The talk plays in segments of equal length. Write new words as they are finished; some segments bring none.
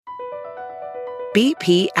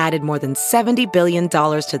BP added more than $70 billion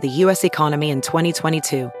to the U.S. economy in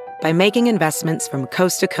 2022 by making investments from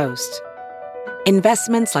coast to coast.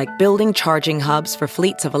 Investments like building charging hubs for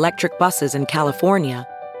fleets of electric buses in California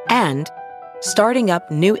and starting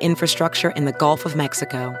up new infrastructure in the Gulf of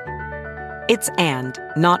Mexico. It's and,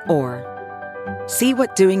 not or. See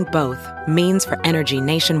what doing both means for energy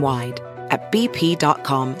nationwide at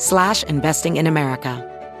bp.com/investing in America.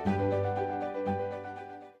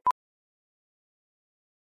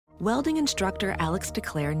 Welding instructor Alex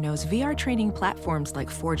DeClaire knows VR training platforms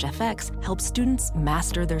like Forge FX help students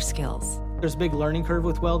master their skills. There's a big learning curve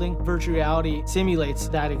with welding. Virtual reality simulates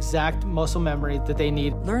that exact muscle memory that they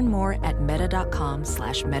need. Learn more at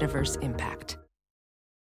meta.com/metaverseimpact.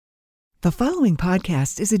 The following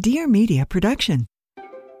podcast is a Dear Media production.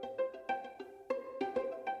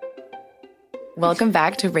 Welcome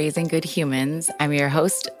back to Raising Good Humans. I'm your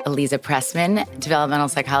host, Eliza Pressman, developmental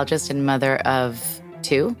psychologist and mother of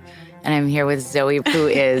 2. And I'm here with Zoe, who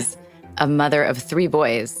is a mother of 3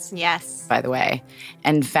 boys. Yes. By the way,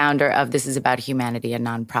 and founder of This Is About Humanity, a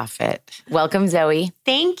nonprofit. Welcome, Zoe.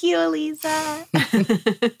 Thank you, Eliza.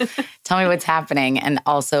 Tell me what's happening. And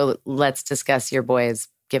also, let's discuss your boys.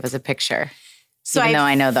 Give us a picture, even though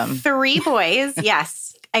I know them. 3 boys,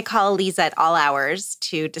 yes. I call Eliza at all hours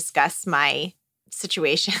to discuss my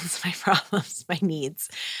situations, my problems, my needs.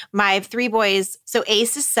 I have 3 boys. So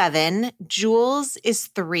Ace is 7, Jules is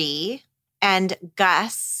 3, and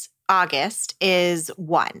Gus, August, is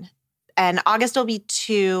 1. And August will be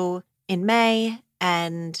 2 in May,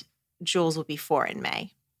 and Jules will be 4 in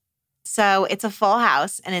May. So it's a full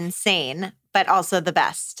house and insane, but also the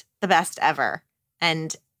best ever.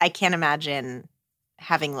 And I can't imagine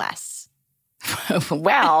having less.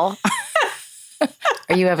 Well,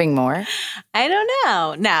 are you having more? I don't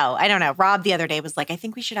know. No, I don't know. Rob the other day was like, I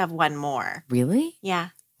think we should have 1 more. Really? Yeah.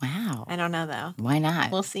 Wow. I don't know, though. Why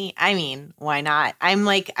not? We'll see. I mean, why not? I'm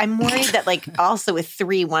worried that also with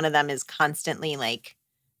 3, one of them is constantly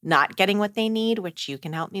not getting what they need, which you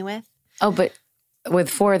can help me with. Oh, but with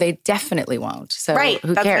 4, they definitely won't. So right.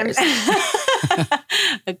 Who cares?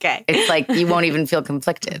 Okay. It's like you won't even feel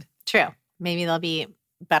conflicted. True. Maybe they'll be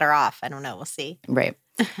better off. I don't know. We'll see. Right.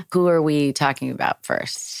 Who are we talking about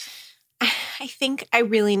first? I think I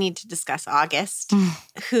really need to discuss August,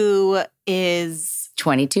 who is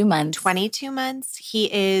 22 months. 22 months.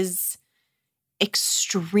 He is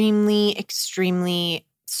extremely, extremely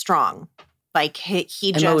strong.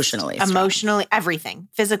 He just emotionally, everything,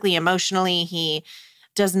 physically, emotionally, he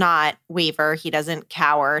does not waver. He doesn't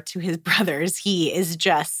cower to his brothers. He is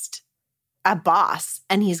just a boss,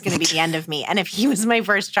 and he's going to be the end of me. And if he was my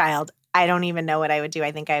first child, I don't even know what I would do.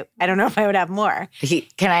 I think I don't know if I would have more.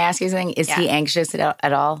 Can I ask you something? Is he anxious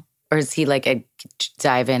at all? Or is he like a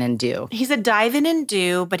dive in and do? He's a dive in and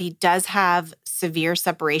do, but he does have severe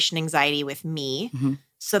separation anxiety with me. Mm-hmm.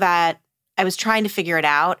 So that I was trying to figure it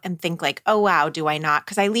out and think oh, wow, do I not?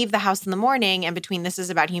 Because I leave the house in the morning, and between This Is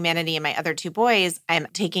About Humanity and my other 2 boys, I'm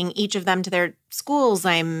taking each of them to their schools.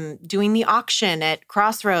 I'm doing the auction at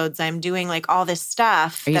Crossroads. I'm doing all this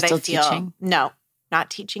stuff. Are you still teaching? No, not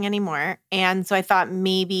teaching anymore. And so I thought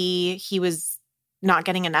maybe he was not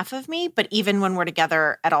getting enough of me. But even when we're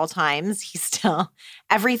together at all times, he's still,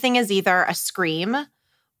 everything is either a scream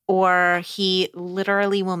or he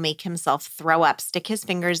literally will make himself throw up, stick his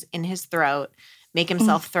fingers in his throat, make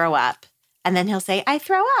himself throw up. And then he'll say, I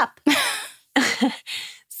throw up.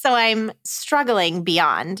 So I'm struggling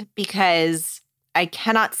beyond because I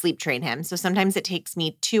cannot sleep train him. So sometimes it takes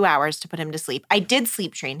me 2 hours to put him to sleep. I did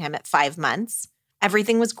sleep train him at 5 months.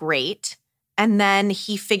 Everything was great. And then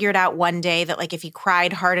he figured out one day that if he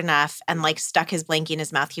cried hard enough and stuck his blankie in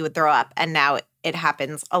his mouth, he would throw up. And now it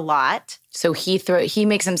happens a lot. So he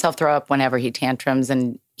makes himself throw up whenever he tantrums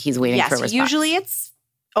and he's waiting for a response. Yes, usually it's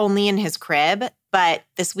only in his crib. But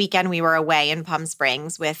this weekend we were away in Palm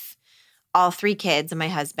Springs with all 3 kids and my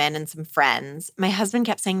husband and some friends. My husband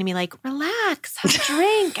kept saying to me relax, have a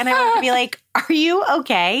drink. And I wanted to be are you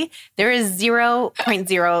okay? There is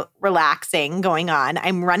 0.0 relaxing going on.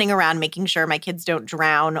 I'm running around making sure my kids don't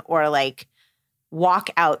drown or walk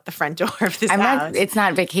out the front door of this house. It's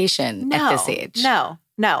not vacation at this age. No.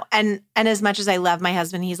 And as much as I love my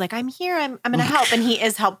husband, he's I'm here, I'm going to help. And he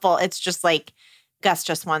is helpful. It's just Gus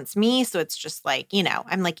just wants me. So it's just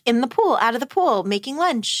I'm in the pool, out of the pool, making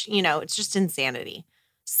lunch. It's just insanity.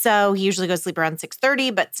 So he usually goes to sleep around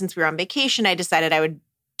 6:30. But since we were on vacation, I decided I would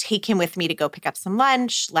take him with me to go pick up some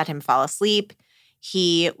lunch, let him fall asleep.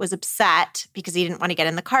 He was upset because he didn't want to get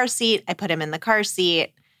in the car seat. I put him in the car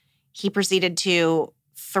seat. He proceeded to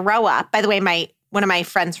throw up. By the way, one of my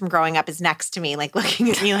friends from growing up is next to me,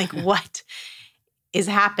 looking at me what is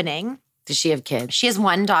happening? Does she have kids? She has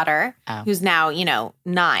one daughter who's now,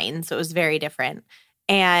 9. So it was very different.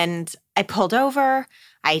 And I pulled over.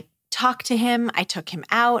 I talked to him. I took him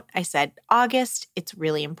out. I said, August, it's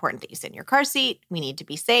really important that you sit in your car seat. We need to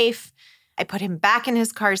be safe. I put him back in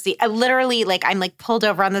his car seat. I literally, I'm pulled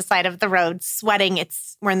over on the side of the road, sweating.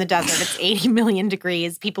 We're in the desert. It's 80 million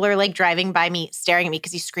degrees. People are driving by me, staring at me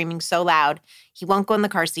because he's screaming so loud. He won't go in the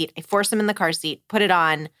car seat. I force him in the car seat, put it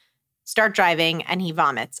on, start driving, and he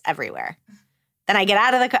vomits everywhere. Then I get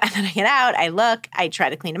out of the car, and then I get out. I look. I try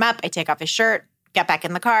to clean him up. I take off his shirt, get back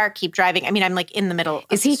in the car, keep driving. I mean, I'm in the middle of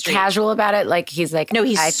Is he the street. Casual about it? He's no,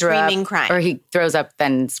 he's screaming, crying. Or he throws up,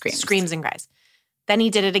 then screams. Screams and cries. Then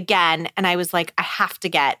he did it again, and I was like, I have to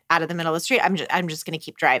get out of the middle of the street. I'm just going to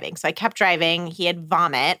keep driving. So I kept driving. He had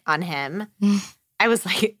vomit on him. I was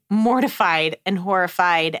mortified and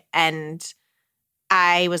horrified, and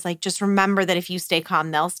I was just remember that if you stay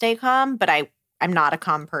calm, they'll stay calm. But I'm not a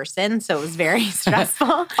calm person, so it was very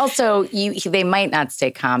stressful. Also, they might not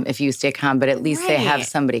stay calm if you stay calm, but at least they have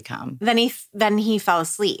somebody calm. Then he fell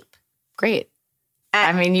asleep. Great.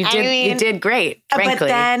 You did great, frankly. But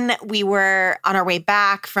then we were on our way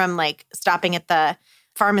back from stopping at the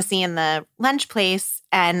pharmacy and the lunch place,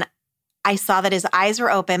 and I saw that his eyes were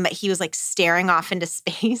open, but he was staring off into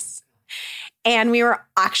space. And we were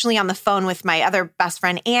actually on the phone with my other best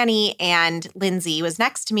friend, Annie, and Lindsay was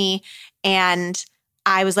next to me. And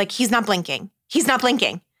I was like, he's not blinking. He's not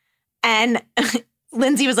blinking. And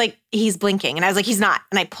Lindsay was like, he's blinking. And I was like, he's not.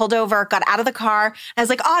 And I pulled over, got out of the car. And I was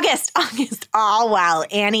like, August. All while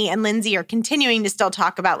Annie and Lindsay are continuing to still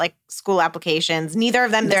talk about school applications. Neither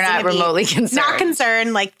of them. They're not remotely concerned. Not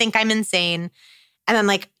concerned, think I'm insane. And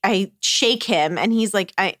then I shake him and he's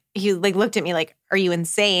he looked at me are you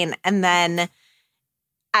insane? And then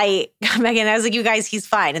I come back in and I was like, you guys, he's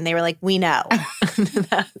fine. And they were like, we know.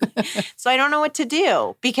 So I don't know what to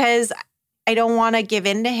do because I don't want to give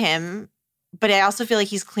in to him, but I also feel like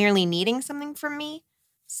he's clearly needing something from me.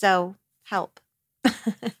 So help.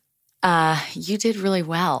 You did really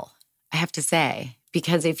well, I have to say,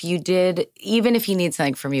 because even if he needs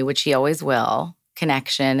something from you, which he always will,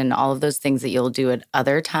 connection and all of those things that you'll do at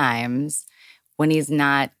other times, when he's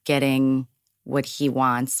not getting what he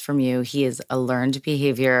wants from you, he is a learned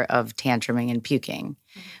behavior of tantruming and puking,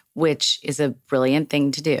 which is a brilliant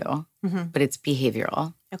thing to do, but it's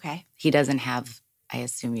behavioral. Okay. He doesn't have, I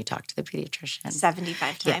assume you talked to the pediatrician.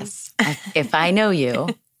 75 times. Yes. If I know you,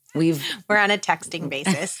 we're on a texting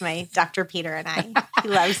basis, my Dr. Peter and I. He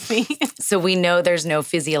loves me. So we know there's no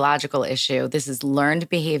physiological issue. This is learned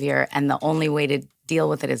behavior, and the only way to deal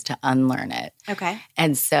with it is to unlearn it. Okay.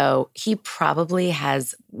 And so he probably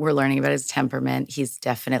we're learning about his temperament. He's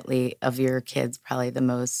definitely, of your kids, probably the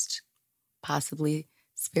most possibly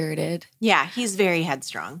spirited. Yeah, he's very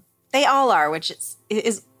headstrong. They all are, which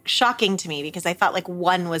is shocking to me because I thought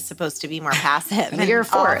one was supposed to be more passive. And you're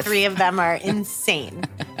fourth. All 3 of them are insane.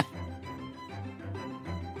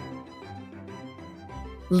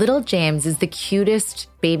 Little James is the cutest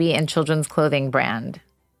baby and children's clothing brand.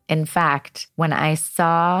 In fact, when I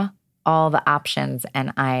saw all the options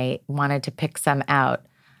and I wanted to pick some out,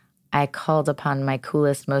 I called upon my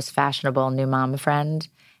coolest, most fashionable new mom friend,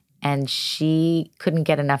 and she couldn't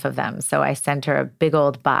get enough of them. So I sent her a big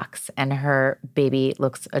old box, and her baby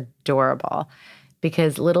looks adorable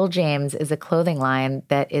because Little James is a clothing line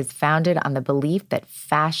that is founded on the belief that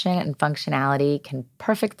fashion and functionality can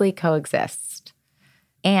perfectly coexist.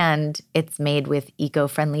 And it's made with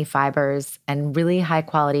eco-friendly fibers and really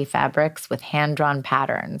high-quality fabrics with hand-drawn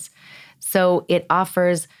patterns. So it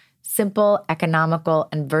offers simple, economical,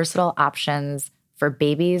 and versatile options for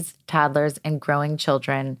babies, toddlers, and growing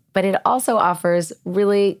children. But it also offers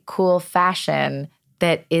really cool fashion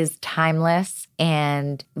that is timeless,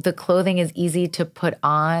 and the clothing is easy to put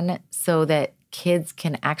on so that kids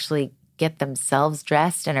can actually get themselves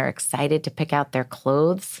dressed and are excited to pick out their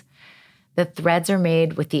clothes. The threads are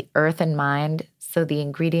made with the earth in mind, so the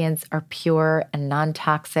ingredients are pure and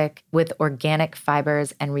non-toxic with organic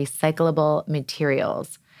fibers and recyclable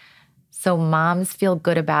materials. So moms feel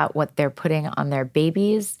good about what they're putting on their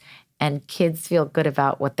babies, and kids feel good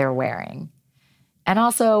about what they're wearing. And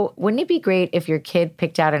also, wouldn't it be great if your kid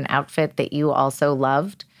picked out an outfit that you also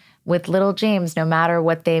loved? With Little James, no matter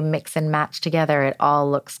what they mix and match together, it all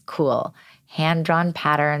looks cool. Hand-drawn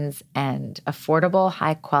patterns and affordable,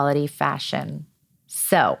 high-quality fashion.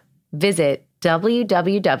 So visit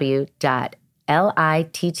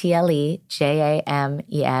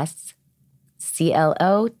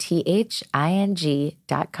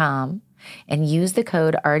www.littlejames.com and use the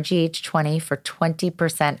code RGH20 for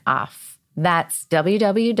 20% off. That's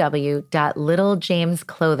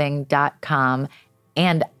www.littlemajamesclothing.com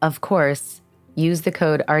And of course, use the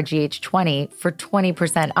code RGH20 for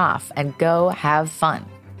 20% off and go have fun.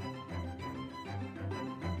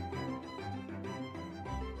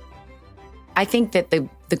 I think that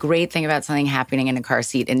the great thing about something happening in a car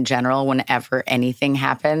seat in general, whenever anything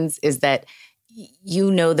happens, is that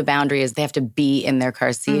you know the boundary is they have to be in their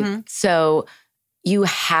car seat. Mm-hmm. So you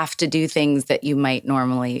have to do things that you might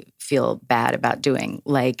normally feel bad about doing,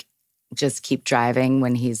 like just keep driving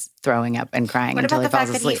when he's throwing up and crying until he falls asleep. What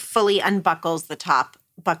about the fact that he fully unbuckles the top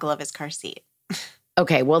buckle of his car seat?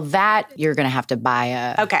 Okay, well, that you're going to have to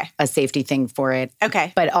buy a safety thing for it.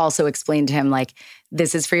 Okay. But also explain to him, like,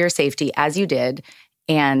 this is for your safety, as you did.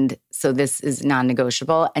 And so this is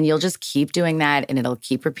non-negotiable. And you'll just keep doing that and it'll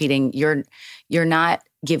keep repeating. You're not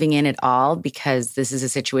giving in at all because this is a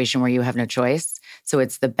situation where you have no choice. So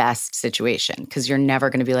it's the best situation because you're never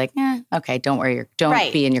going to be like, okay, don't worry.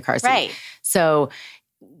 Don't be in your car seat. Right. So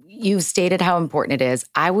you've stated how important it is.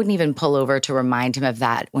 I wouldn't even pull over to remind him of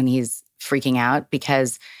that when he's freaking out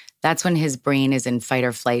because that's when his brain is in fight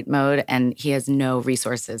or flight mode and he has no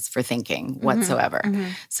resources for thinking whatsoever. Mm-hmm.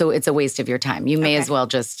 So it's a waste of your time. You may as well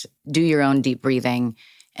just do your own deep breathing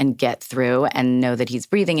and get through and know that he's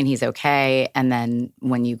breathing and he's okay. And then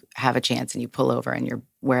when you have a chance and you pull over and you're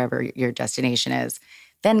wherever your destination is,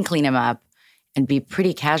 then clean him up and be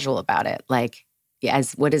pretty casual about it. Like,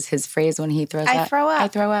 what is his phrase when he throws up? I throw up. I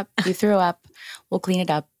throw up. You threw up. We'll clean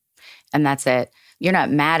it up. And that's it. You're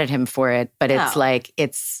not mad at him for it, but it's like,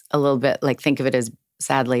 it's a little bit like, think of it as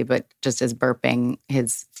sadly, but just as burping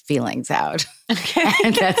his feelings out. Okay.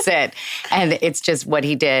 And that's it. And it's just what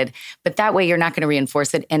he did. But that way you're not going to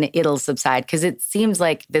reinforce it and it'll subside because it seems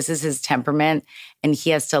like this is his temperament and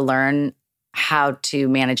he has to learn how to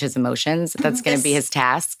manage his emotions. That's going to be his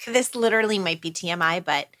task. This literally might be TMI,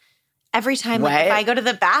 but every time like, if I go to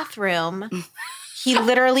the bathroom, he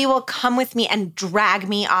literally will come with me and drag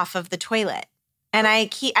me off of the toilet. And I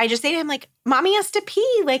just say to him, like, Mommy has to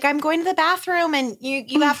pee. Like, I'm going to the bathroom and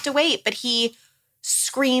you have to wait. But he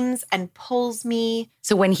screams and pulls me.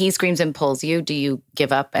 So when he screams and pulls you, do you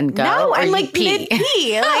give up and go? No, I'm like pee?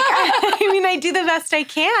 mid-pee. Like, I do the best I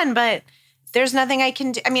can, but there's nothing I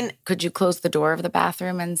can do. I mean. Could you close the door of the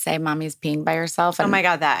bathroom and say, Mommy's peeing by herself? And, oh my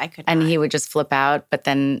God, that I could not. And he would just flip out, but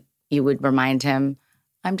then you would remind him,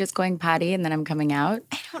 I'm just going potty and then I'm coming out?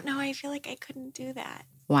 I don't know. I feel like I couldn't do that.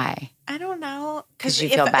 Why? I don't know. Because you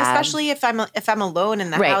feel bad? Especially if I'm alone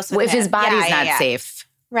in the house with well, if him. his body's not safe.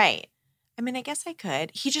 Right. I mean, I guess I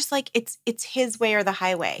could. He just like, it's his way or the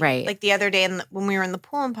highway. Right. Like the other day when we were in the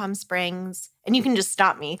pool in Palm Springs, and you can just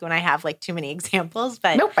stop me when I have like too many examples,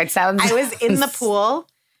 but nope, it sounds. I was in the pool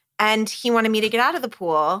and he wanted me to get out of the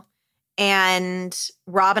pool. And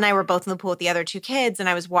Rob and I were both in the pool with the other two kids. And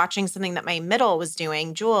I was watching something that my middle was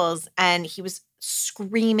doing, Jules, and he was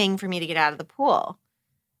screaming for me to get out of the pool.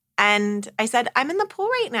 And I said, I'm in the pool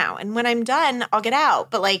right now. And when I'm done, I'll get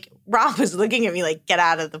out. But like Rob was looking at me like, get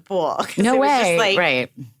out of the pool. No way. Like,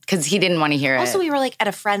 right. Because he didn't want to hear it. Also, we were like at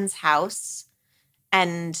a friend's house.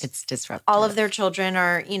 And it's disruptive. All of their children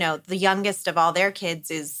are, the youngest of all their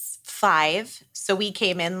kids is 5. So we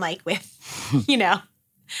came in like with,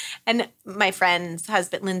 and my friend's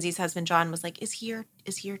husband, Lindsay's husband, John, was like, is he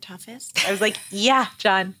your toughest? I was like, yeah,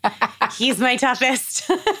 John, he's my toughest.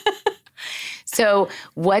 So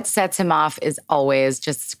what sets him off is always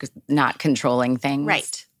just not controlling things.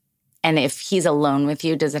 Right. And if he's alone with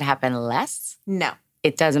you, does it happen less? No.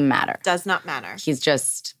 It doesn't matter. Does not matter. He's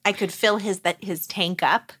just... I could fill his tank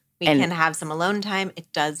up. We can have some alone time.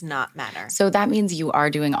 It does not matter. So that means you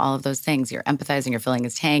are doing all of those things. You're empathizing, you're filling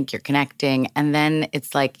his tank, you're connecting. And then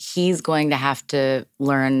it's like he's going to have to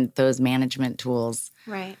learn those management tools.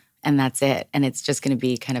 Right. And that's it. And it's just going to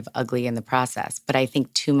be kind of ugly in the process. But I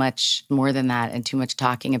think too much more than that and too much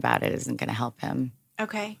talking about it isn't going to help him.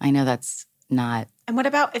 Okay. I know that's not. And what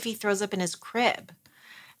about if he throws up in his crib?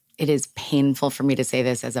 It is painful for me to say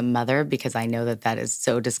this as a mother because I know that is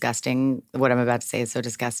so disgusting. What I'm about to say is so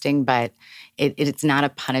disgusting, but it's not a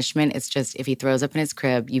punishment. It's just if he throws up in his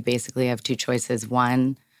crib, you basically have 2 choices.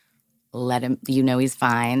 One, let him, he's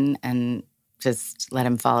fine and just let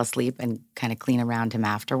him fall asleep and kind of clean around him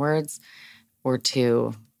afterwards. Or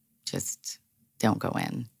 2, just don't go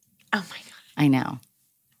in. Oh my God. I know.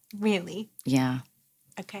 Really? Yeah.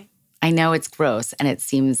 Okay. I know it's gross and it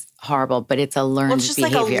seems horrible, but it's a learned behavior. Well, it's just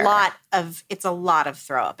like a lot of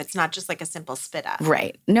throw up. It's not just like a simple spit up.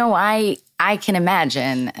 Right. No, I can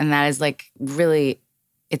imagine. And that is like really,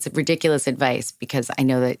 it's ridiculous advice because I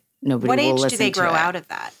know that nobody will listen to it. What age do they grow out of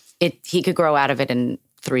that? He could grow out of it in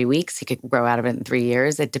 3 weeks. He could grow out of it in 3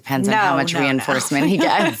 years. It depends on how much reinforcement he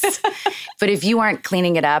gets. But if you aren't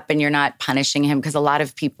cleaning it up and you're not punishing him, because a lot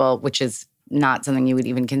of people, which is not something you would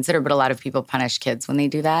even consider, but a lot of people punish kids when they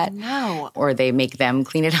do that. No. Or they make them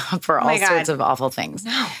clean it up or all sorts of awful things.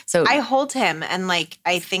 No. So I hold him and like,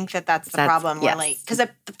 I think that's the problem. Where like, because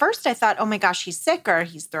at first I thought, oh my gosh, he's sick or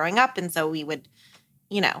he's throwing up. And so we would,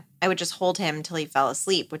 I would just hold him till he fell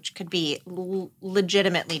asleep, which could be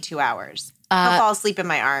legitimately 2 hours. He'll fall asleep in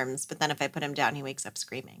my arms, but then if I put him down, he wakes up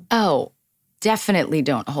screaming. Oh, definitely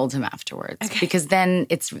don't hold him afterwards because then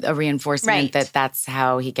it's a reinforcement that that's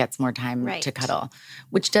how he gets more time to cuddle,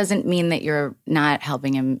 which doesn't mean that you're not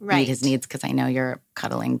helping him meet his needs because I know you're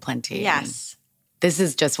cuddling plenty. Yes. This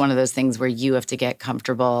is just one of those things where you have to get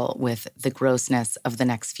comfortable with the grossness of the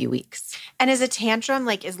next few weeks. And is a tantrum,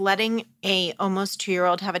 like is letting a almost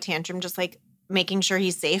 2-year-old have a tantrum just like making sure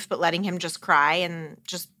he's safe but letting him just cry and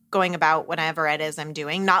just going about whatever it is I'm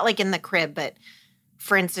doing? Not like in the crib, but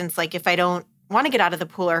for instance, like if I don't want to get out of the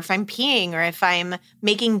pool or if I'm peeing or if I'm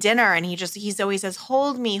making dinner and he always says,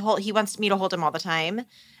 hold me, he wants me to hold him all the time.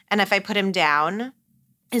 And if I put him down,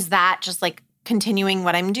 is that just like continuing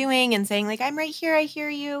what I'm doing and saying like, I'm right here, I hear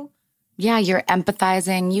you? Yeah, you're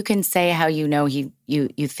empathizing. You can say how you know you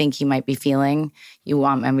think he might be feeling. You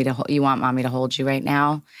want mommy to hold you right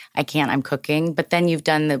now. I can't, I'm cooking. But then you've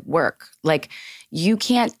done the work. Like you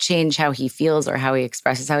can't change how he feels or how he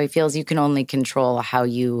expresses how he feels. You can only control how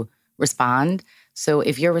you respond. So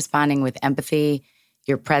if you're responding with empathy,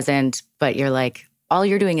 you're present, but you're like, all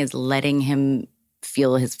you're doing is letting him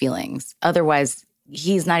feel his feelings. Otherwise,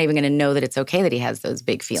 he's not even going to know that it's okay that he has those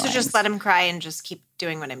big feelings. So just let him cry and just keep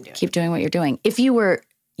doing what I'm doing. Keep doing what you're doing. If you were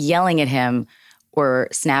yelling at him or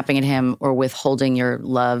snapping at him or withholding your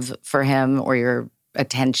love for him or your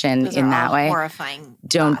attention Those in are that all way. horrifying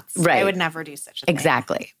Don't thoughts. right. I would never do such a thing.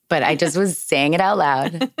 Exactly. But I just was saying it out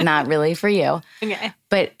loud, not really for you. Okay.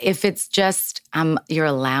 But if it's just you're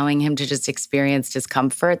allowing him to just experience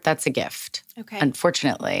discomfort, that's a gift. Okay.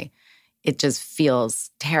 Unfortunately, it just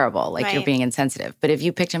feels terrible, like you're being insensitive. But if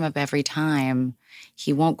you picked him up every time,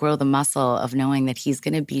 he won't grow the muscle of knowing that he's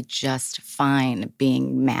going to be just fine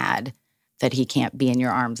being mad that he can't be in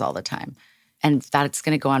your arms all the time. And that's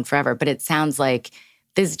going to go on forever. But it sounds like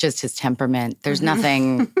this is just his temperament. There's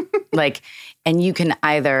nothing like, and you can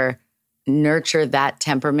either nurture that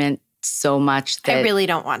temperament so much that— I really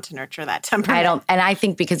don't want to nurture that temperament. I don't. And I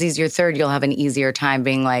think because he's your third, you'll have an easier time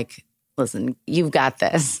being like, listen, you've got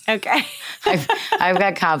this. Okay. I've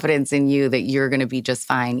got confidence in you that you're going to be just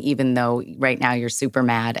fine, even though right now you're super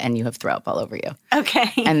mad and you have throw up all over you.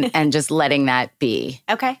 Okay. And just letting that be.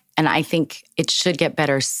 Okay. And I think it should get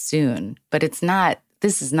better soon, but it's not,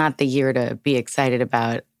 this is not the year to be excited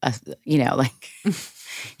about, like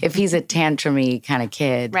if he's a tantrumy kind of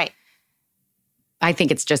kid. Right. I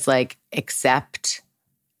think it's just like accept,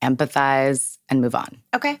 empathize, and move on.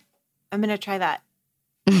 Okay. I'm going to try that.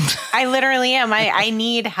 I literally am. I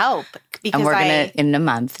need help because and we're going to, in a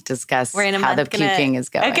month, discuss how the puking is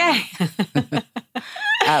going. Okay.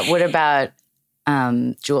 What about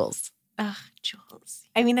Jules? Jules.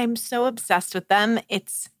 I mean, I'm so obsessed with them.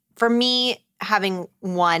 It's, for me, having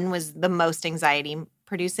one was the most anxiety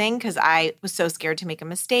producing because I was so scared to make a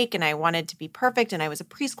mistake and I wanted to be perfect. And I was a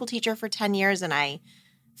preschool teacher for 10 years and I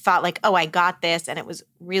thought like, oh, I got this. And it was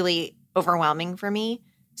really overwhelming for me.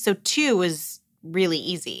 So 2 was really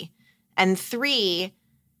easy. And 3,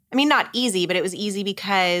 I mean, not easy, but it was easy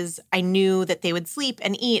because I knew that they would sleep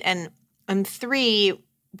and eat. And 3,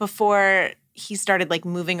 before he started like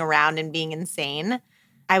moving around and being insane,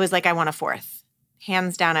 I was like, I want a 4th.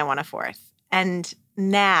 Hands down, I want a 4th. And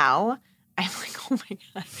now I'm like, oh my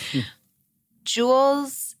God.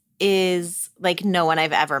 Jules is like no one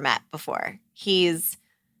I've ever met before. He's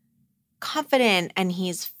confident and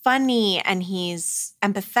he's funny and he's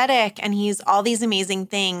empathetic and he's all these amazing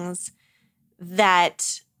things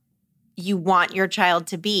that you want your child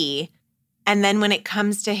to be. And then when it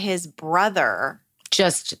comes to his brother,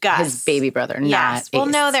 just Gus, his baby brother, not Ace. Well,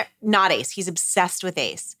 no, they're not Ace. He's obsessed with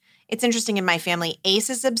Ace. It's interesting in my family. Ace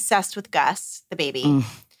is obsessed with Gus, the baby.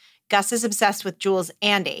 Gus is obsessed with Jules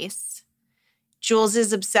and Ace. Jules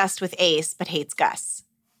is obsessed with Ace but hates Gus.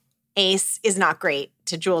 Ace is not great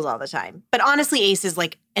to Jules all the time. But honestly, Ace is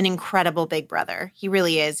like an incredible big brother. He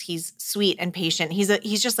really is. He's sweet and patient.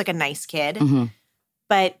 He's just like a nice kid. Mm-hmm.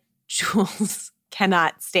 But Jules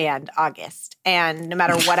cannot stand August. And no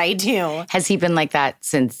matter what I do. Has he been like that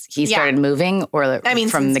since he started moving or from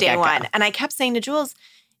since the day get-go? one. And I kept saying to Jules,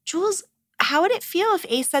 how would it feel if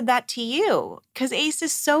Ace said that to you? Because Ace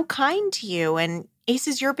is so kind to you and Ace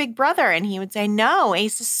is your big brother. And he would say, no,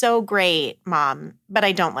 Ace is so great, Mom, but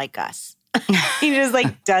I don't like Gus. He just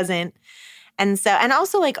like doesn't. And so, and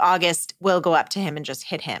also like August will go up to him and just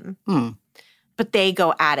hit him. But they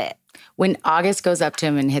go at it. When August goes up to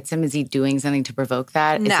him and hits him, is he doing something to provoke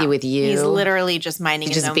that? No, is he with you? He's literally just minding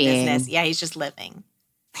his own being. business. Yeah, he's just living.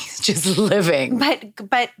 He's just living.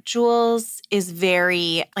 But Jules is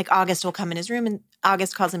very, like, August will come in his room and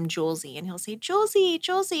August calls him Julesy, and he'll say,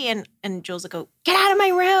 Julesy. And Jules will go, get out of my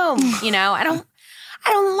room. I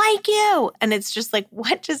don't like you. And it's just like,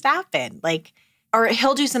 what just happened? Like, or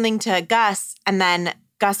he'll do something to Gus, and then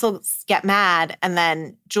Gus will get mad, and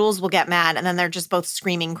then Jules will get mad, and then they're just both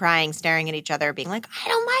screaming, crying, staring at each other, being like, I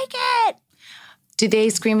don't like it. Do they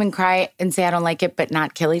scream and cry and say, I don't like it, but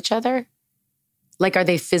not kill each other? Like, are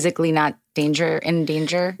they physically not in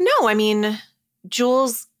danger? No, I mean,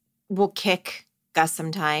 Jules will kick Gus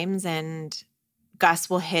sometimes, and Gus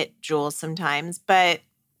will hit Jules sometimes, but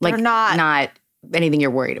like, they're not anything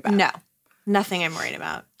you're worried about. No, nothing I'm worried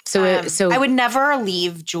about. So I would never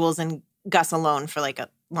leave Jules and Gus alone for like a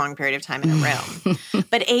long period of time in a room.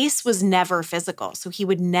 But Ace was never physical. So he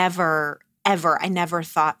would never, ever, I never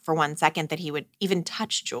thought for 1 second that he would even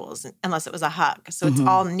touch Jules unless it was a hug. So it's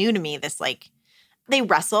all new to me, this like, they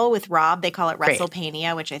wrestle with Rob. They call it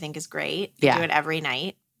WrestlePania, which I think is great. They do it every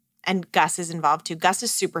night. And Gus is involved too. Gus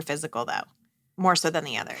is super physical though, more so than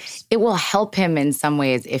the others. It will help him in some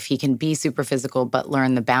ways if he can be super physical but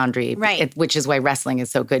learn the boundary. Right. Which is why wrestling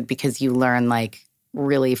is so good, because you learn like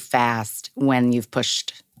really fast when you've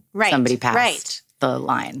pushed somebody past the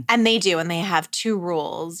line. And they do. And they have 2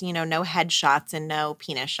 rules, no headshots and no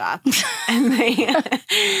penis shots. and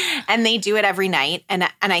they do it every night. And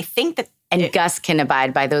I think that Gus can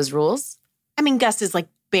abide by those rules? I mean, Gus is like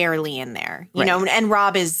barely in there, you know, and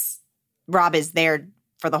Rob is there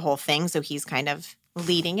for the whole thing. So he's kind of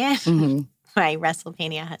leading it, my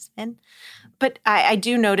WrestlePania husband. But I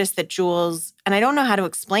do notice that Jules, and I don't know how to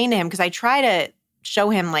explain to him because I try to show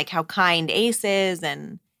him like how kind Ace is,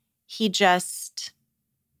 and he's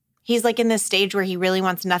like in this stage where he really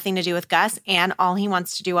wants nothing to do with Gus, and all he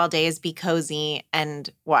wants to do all day is be cozy and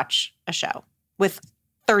watch a show with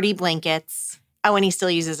 30 blankets. Oh, and he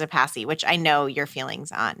still uses a passy, which I know your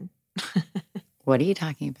feelings on. What are you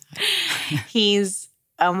talking about? He's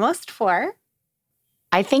almost 4.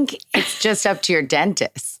 I think it's just up to your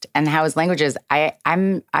dentist and how his language is. I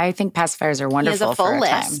think pacifiers are wonderful. He has a full for a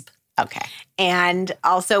lisp. Time. Okay. And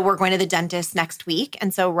also we're going to the dentist next week.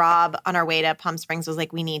 And so Rob, on our way to Palm Springs, was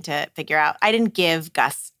like, we need to figure out. I didn't give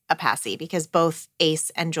Gus a passy because both Ace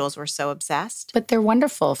and Jules were so obsessed. But they're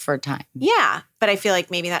wonderful for a time. Yeah. But I feel like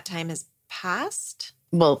maybe that time has passed.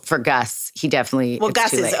 Well, for Gus, he definitely. Well,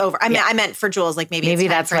 Gus is over. I meant for Jules, like maybe it's time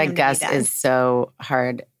that's for why him Gus to be done. is so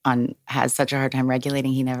has such a hard time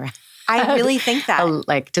regulating. He never. I really think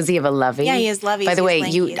that. Does he have a lovey? Yeah, he has loveys. By the way,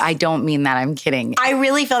 I don't mean that. I'm kidding. I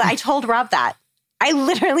really feel that. I told Rob that. I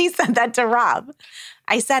literally said that to Rob.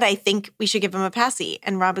 I said, I think we should give him a passy.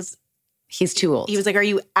 And Rob was. He's too old. He was like, are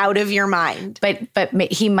you out of your mind? But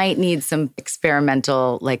he might need some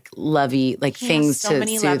experimental, like, lovey, like he things has so to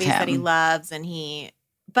many soothe loveys him. that he loves.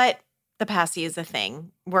 But the passy is a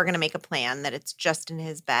thing. We're going to make a plan that it's just in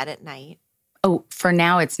his bed at night. Oh, for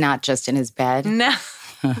now, it's not just in his bed? No.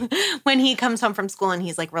 When he comes home from school and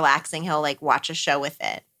he's like relaxing, he'll like watch a show with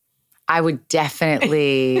it. I would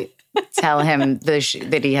definitely tell him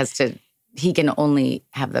that he can only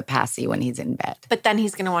have the passy when he's in bed. But then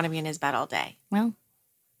he's going to want to be in his bed all day. Well,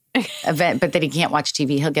 but that he can't watch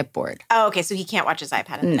TV. He'll get bored. Oh, okay. So he can't watch his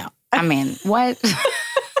iPad. No. I mean, what?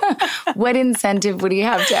 What incentive would he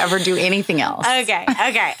have to ever do anything else?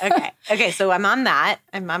 Okay. So I'm on that.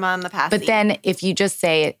 I'm on the passy. But then if you just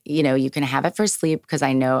say, you can have it for sleep because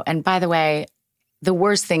I know. And by the way, the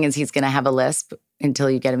worst thing is he's going to have a lisp until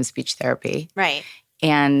you get him speech therapy. Right.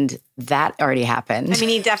 And that already happened. I mean,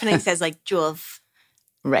 he definitely says like, Jules,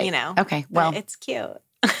 right. Okay. Well, it's cute.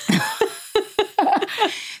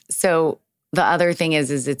 So the other thing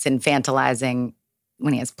is it's infantilizing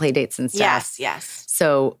when he has play dates and stuff. Yes.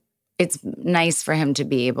 So it's nice for him to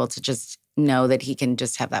be able to just know that he can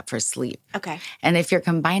just have that for sleep. Okay. And if you're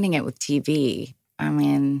combining it with TV, I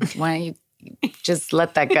mean, why don't you just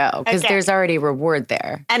let that go? Because there's already reward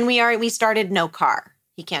there. And we started no car.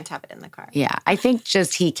 He can't have it in the car. Yeah. I think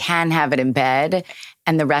just he can have it in bed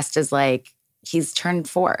and the rest is like, he's turned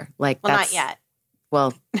 4. Like, well, not yet.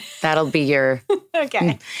 Well, that'll be your...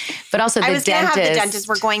 Okay. But also the dentist... I was going to have the dentist.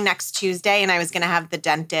 We're going next Tuesday, and I was going to have the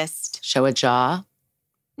dentist... Show a jaw?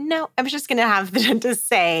 No, I was just going to have the dentist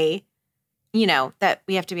say, that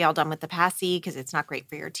we have to be all done with the passy because it's not great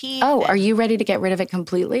for your teeth. Oh, are you ready to get rid of it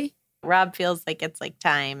completely? Rob feels like it's like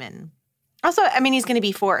time. And also, I mean, he's going to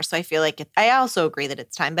be 4, so I feel like I also agree that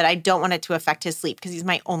it's time, but I don't want it to affect his sleep because he's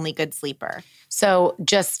my only good sleeper. So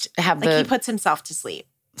just have he puts himself to sleep.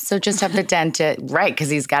 So just have the dentist, right, because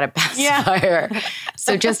he's got a pacifier. Yeah.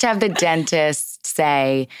 So just have the dentist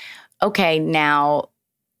say, okay, now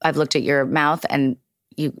I've looked at your mouth and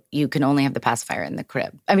you can only have the pacifier in the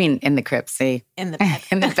crib. I mean, in the crib, see? In the bed.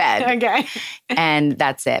 In the bed. Okay. And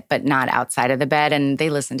that's it, but not outside of the bed. And they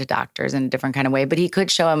listen to doctors in a different kind of way. But he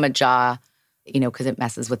could show him a jaw, because it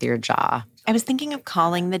messes with your jaw. I was thinking of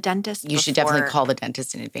calling the dentist. You should definitely call the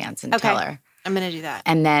dentist in advance and tell her. I'm going to do that.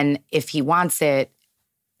 And then if he wants it,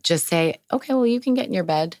 just say, okay, well, you can get in your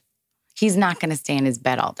bed. He's not going to stay in his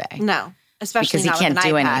bed all day. No, especially because he can't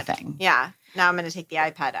do iPad. Anything. Yeah. Now I'm going to take the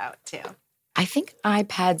iPad out too. I think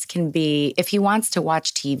iPads can be, if he wants to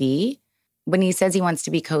watch TV, when he says he wants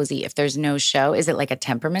to be cozy, if there's no show, is it like a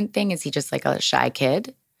temperament thing? Is he just like a shy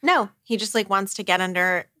kid? No, he just like wants to get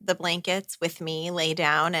under the blankets with me, lay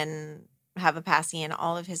down and have a passy in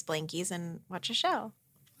all of his blankies and watch a show.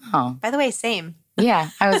 Oh. By the way, same. Yeah,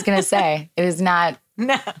 I was going to say, it is not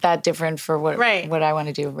that different for what I want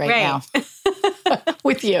to do right now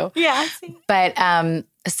with you. Yeah. But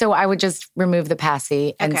so I would just remove the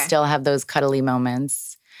passy and still have those cuddly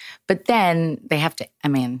moments. But then they have to,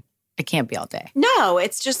 it can't be all day. No,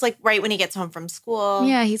 it's just like right when he gets home from school.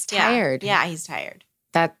 Yeah, he's tired. Yeah, he's tired.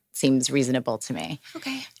 That seems reasonable to me.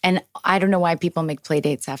 Okay. And I don't know why people make play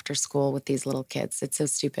dates after school with these little kids. It's so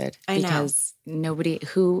stupid. I know. Because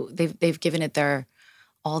they've given it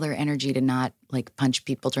all their energy to not like punch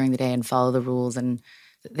people during the day and follow the rules, and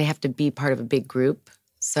they have to be part of a big group.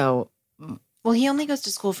 So, well, he only goes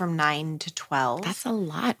to school from 9 to 12. That's a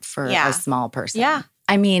lot for a small person. Yeah.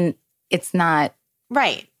 It's not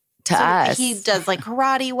right to us. He does like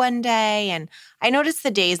karate one day, and I noticed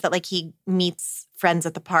the days that like he meets friends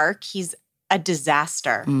at the park, he's a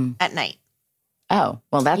disaster at night. Oh,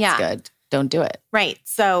 well, that's good. Don't do it. Right.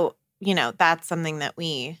 So, that's something that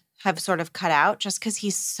we have sort of cut out just because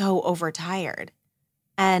he's so overtired.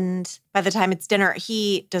 And by the time it's dinner,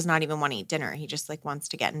 he does not even want to eat dinner. He just like wants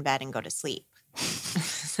to get in bed and go to sleep.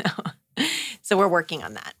 So we're working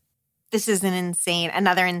on that. This is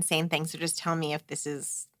another insane thing. So just tell me if this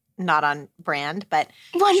is not on brand, but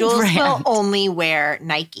Jules will only wear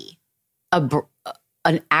Nike.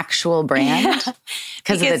 An actual brand?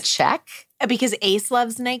 Because of the check? Because Ace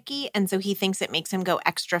loves Nike, and so he thinks it makes him go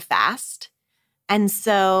extra fast. And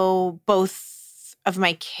so both of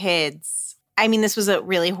my kids, this was a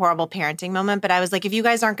really horrible parenting moment, but I was like, if you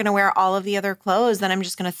guys aren't going to wear all of the other clothes, then I'm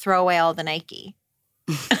just going to throw away all the Nike.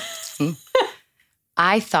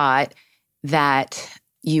 I thought that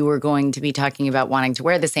you were going to be talking about wanting to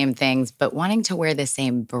wear the same things, but wanting to wear the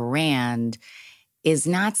same brand is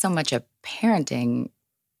not so much a parenting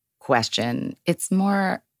question. It's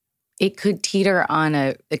more, it could teeter on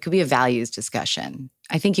it could be a values discussion.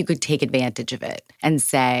 I think you could take advantage of it and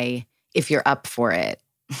say, if you're up for it.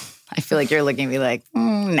 I feel like you're looking at me like,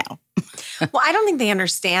 no. Well, I don't think they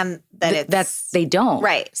understand that they don't.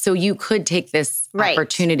 Right. So you could take this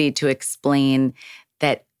opportunity to explain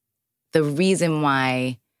that the reason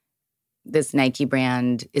why this Nike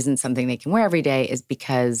brand isn't something they can wear every day is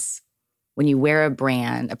because when you wear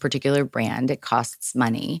a particular brand, it costs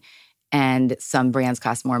money. And some brands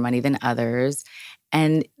cost more money than others.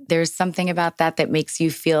 And there's something about that makes you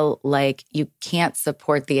feel like you can't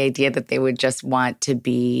support the idea that they would just want to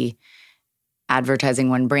be advertising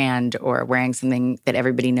one brand or wearing something that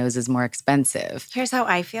everybody knows is more expensive. Here's how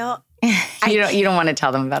I feel. You don't want to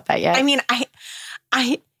tell them about that yet?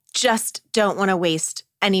 I just don't want to waste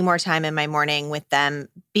any more time in my morning with them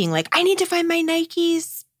being like, I need to find my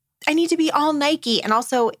Nikes. I need to be all Nike. And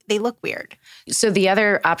also, they look weird. So the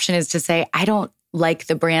other option is to say, I don't like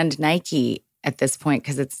the brand Nike at this point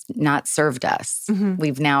because it's not served us. Mm-hmm.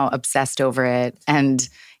 We've now obsessed over it and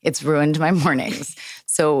it's ruined my mornings.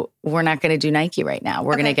 So we're not going to do Nike right now.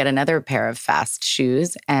 We're going to get another pair of fast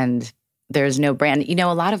shoes and there's no brand.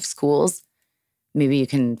 A lot of schools, maybe you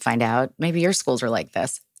can find out, maybe your schools are like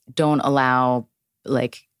this, don't allow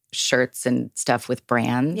like shirts and stuff with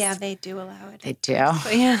brands. Yeah, they do allow it. They do?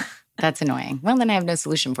 But yeah. That's annoying. Well, then I have no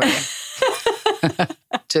solution for you.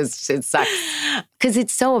 It sucks. Because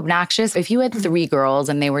it's so obnoxious. If you had 3 girls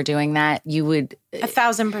and they were doing that, you would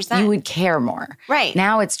 1,000%. You would care more. Right.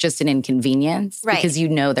 Now it's just an inconvenience because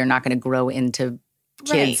they're not going to grow into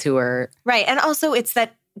kids who are right. And also it's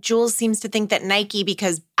that Jules seems to think that Nike,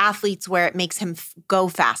 because athletes wear it, makes him go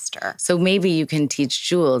faster. So maybe you can teach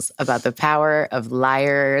Jules about the power of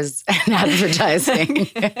liars and advertising.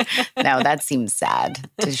 No, that seems sad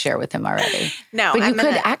to share with him already. No, but you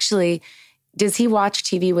could actually. Does he watch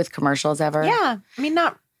TV with commercials ever? Yeah.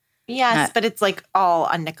 But it's like all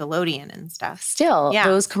on Nickelodeon and stuff. Still,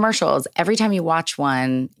 those commercials, every time you watch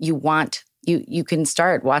one, you want You can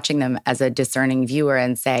start watching them as a discerning viewer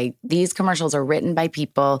and say, these commercials are written by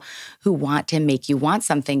people who want to make you want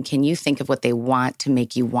something. Can you think of what they want to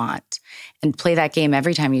make you want? And play that game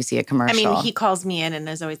every time you see a commercial. I mean, he calls me in and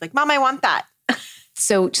is always like, Mom, I want that.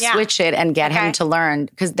 So switch it and get him to learn,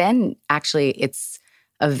 because then actually it's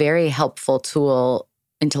a very helpful tool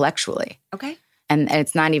intellectually. Okay. And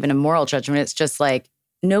it's not even a moral judgment. It's just like,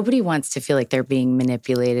 nobody wants to feel like they're being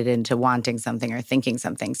manipulated into wanting something or thinking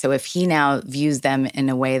something. So if he now views them in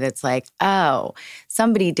a way that's like, oh,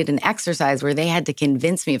 somebody did an exercise where they had to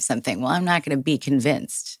convince me of something. Well, I'm not going to be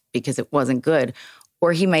convinced because it wasn't good.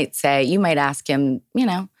 Or he might say, you might ask him,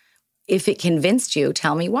 if it convinced you,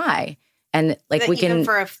 tell me why. And like we can— Even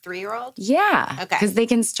for a 3-year-old? Yeah. Okay. Because they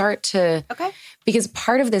can start to— Okay. Because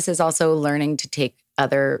part of this is also learning to take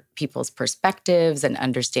other people's perspectives and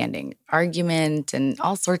understanding argument and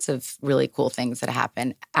all sorts of really cool things that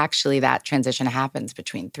happen. Actually, that transition happens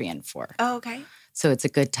between 3 and 4. Oh, okay. So it's a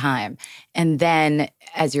good time. And then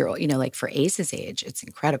as you're, like for Ace's age, it's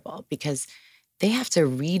incredible because they have to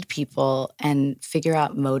read people and figure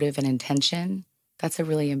out motive and intention. That's a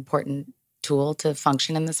really important tool to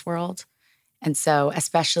function in this world. And so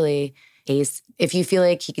especially Ace, if you feel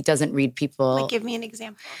like he doesn't read people— Like, give me an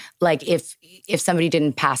example. Like if somebody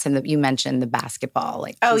didn't pass him, you mentioned the basketball,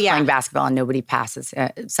 like he's playing basketball and nobody passes,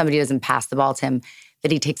 somebody doesn't pass the ball to him,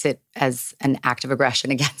 that he takes it as an act of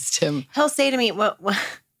aggression against him. He'll say to me, well,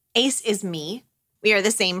 Ace is me. We are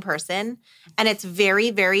the same person. And it's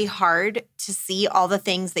very, very hard to see all the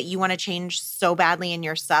things that you want to change so badly in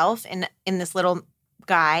yourself and in this little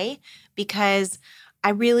guy, because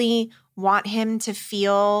I really want him to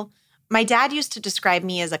feel— my dad used to describe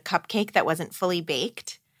me as a cupcake that wasn't fully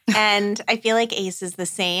baked. And I feel like Ace is the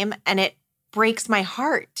same. And it breaks my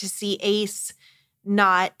heart to see Ace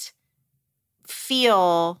not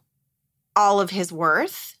feel all of his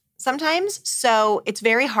worth sometimes. So it's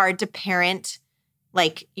very hard to parent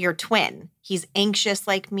like your twin. He's anxious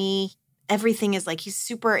like me. Everything is like he's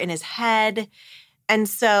super in his head. And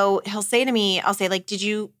so he'll say to me, I'll say like, did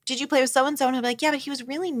you play with so-and-so? And he'll be like, yeah, but he was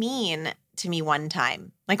really mean to me one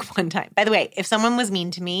time. Like one time. By the way, if someone was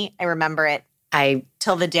mean to me, I remember it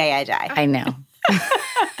till the day I die. I know.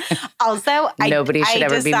 Also, nobody should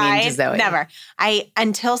ever be mean to Zoe. Never.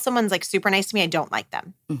 Until someone's like super nice to me, I don't like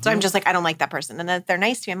them. Mm-hmm. So I'm just like, I don't like that person. And then if they're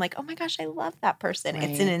nice to me, I'm like, oh my gosh, I love that person. Right.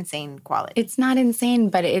 It's an insane quality. It's not insane,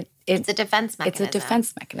 but it's a defense mechanism. It's a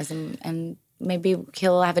defense mechanism. And maybe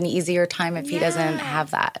he'll have an easier time if he doesn't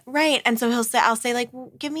have that. Right. And so I'll say like,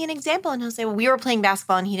 well, give me an example. And he'll say, well, we were playing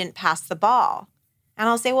basketball and he didn't pass the ball. And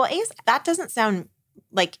I'll say, well, Ace, that doesn't sound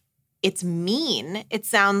like it's mean. It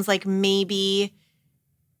sounds like maybe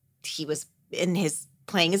he was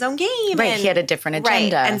playing his own game. Right. He had a different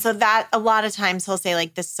agenda. Right. And so that a lot of times he'll say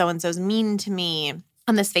like, this so-and-so's mean to me.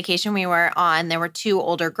 On this vacation we were on, there were 2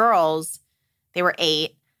 older girls. They were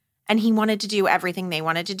 8. And he wanted to do everything they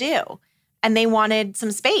wanted to do. And they wanted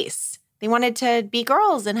some space. They wanted to be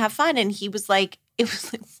girls and have fun. And he was like, it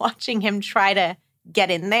was like watching him try to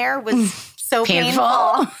get in there was so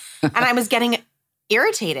painful. And I was getting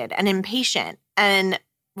irritated and impatient. And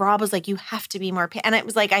Rob was like, you have to be more And it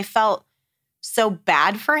was like, I felt so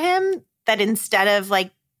bad for him that instead of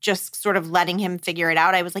like just sort of letting him figure it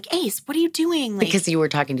out, I was like, Ace, what are you doing? Like, because you were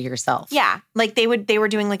talking to yourself. Yeah. Like they were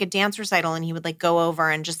doing like a dance recital and he would like go over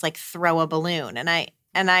and just like throw a balloon. And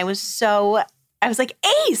I was like,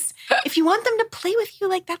 Ace, if you want them to play with you,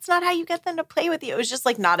 like that's not how you get them to play with you. It was just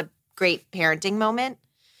like not a great parenting moment.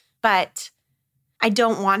 But I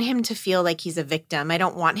don't want him to feel like he's a victim. I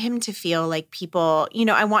don't want him to feel like people,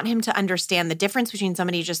 I want him to understand the difference between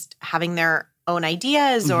somebody just having their own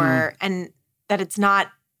ideas and that it's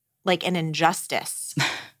not like an injustice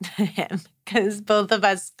to him. Because both of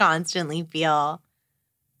us constantly feel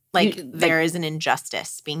like there is an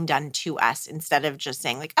injustice being done to us instead of just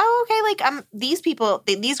saying like, oh, okay, like these people,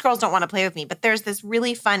 these girls don't want to play with me, but there's this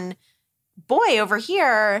really fun boy over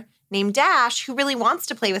here named Dash who really wants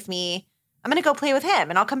to play with me. I'm going to go play with him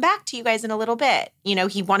and I'll come back to you guys in a little bit.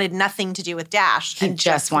 He wanted nothing to do with Dash. He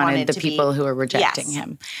just wanted the people who were rejecting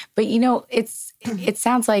him. But it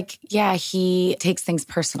sounds like, he takes things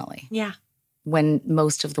personally. Yeah. When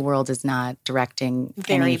most of the world is not directing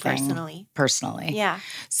very anything personally. Yeah.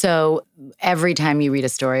 So every time you read a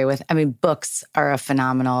story books are a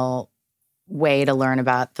phenomenal way to learn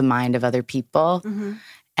about the mind of other people. Mm-hmm.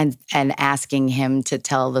 And asking him to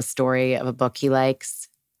tell the story of a book he likes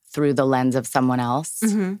through the lens of someone else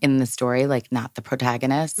in the story, like not the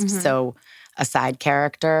protagonist. So a side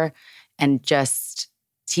character, and just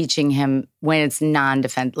teaching him when it's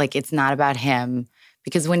non-defense, like it's not about him.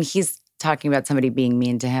 Because when he's talking about somebody being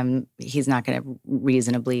mean to him, he's not going to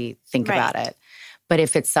reasonably think about it. But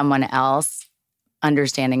if it's someone else,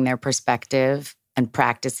 understanding their perspective and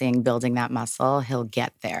practicing building that muscle, he'll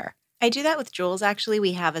get there. I do that with Jules, actually.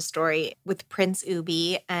 We have a story with Prince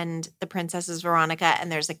Ubi and the princess is Veronica,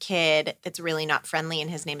 and there's a kid that's really not friendly, and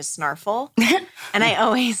his name is Snarfle.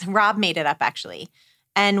 And Rob made it up, actually.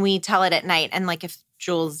 And we tell it at night. And like if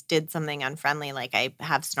Jules did something unfriendly, like I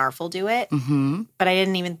have Snarfle do it. Mm-hmm. But I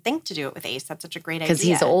didn't even think to do it with Ace. That's such a great idea. Because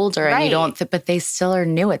he's older and you don't, but they still are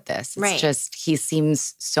new at this. It's just, he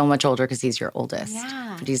seems so much older because he's your oldest.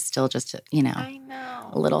 Yeah. But he's still just, I know.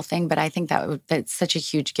 A little thing. But I think that's such a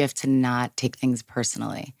huge gift to not take things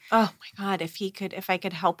personally. Oh my God. If I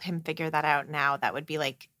could help him figure that out now, that would be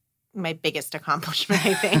like my biggest accomplishment,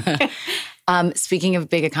 I think. Speaking of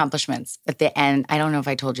big accomplishments, at the end, I don't know if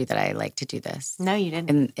I told you that I like to do this. No, you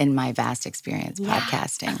didn't. In my vast experience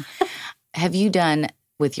podcasting. Have you done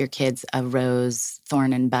with your kids a rose,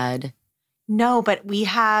 thorn, and bud? No, but we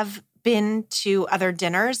have been to other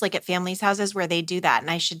dinners, like at families' houses where they do that, and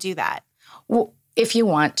I should do that. Well, if you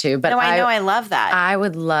want to. But no, I know I love that. I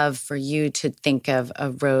would love for you to think of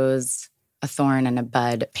a rose, a thorn, and a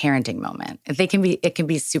bud parenting moment. It can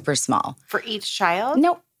be super small. For each child?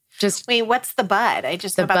 Nope. Just wait, what's the bud? I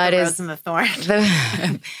just know about the rose and the thorn.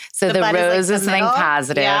 So the rose is something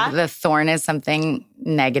positive. Yeah. The thorn is something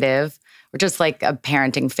negative, or just like a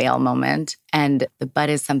parenting fail moment. And the bud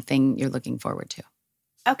is something you're looking forward to.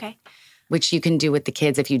 Okay. Which you can do with the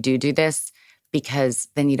kids if you do this, because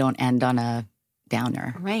then you don't end on a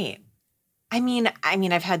downer. Right. I mean,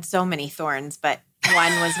 I've had so many thorns, but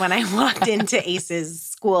one was when I walked into Ace's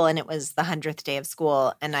school and it was the 100th day of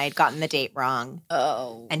school and I had gotten the date wrong.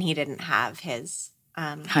 Oh. And he didn't have his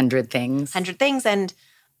 100 things. 100 things. And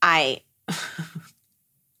I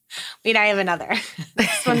have another.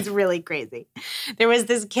 This one's really crazy. There was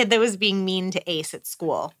this kid that was being mean to Ace at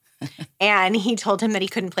school. And he told him that he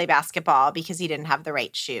couldn't play basketball because he didn't have the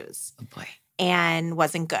right shoes. Oh, boy. And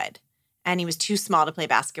wasn't good. And he was too small to play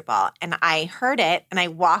basketball. And I heard it, and I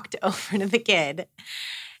walked over to the kid,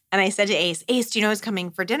 and I said to Ace, "Ace, do you know who's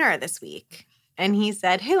coming for dinner this week?" And he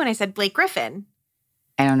said, "Who?" And I said, "Blake Griffin."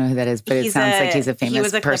 I don't know who that is, but it sounds like he's a famous person. He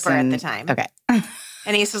was a Clipper at the time. Okay.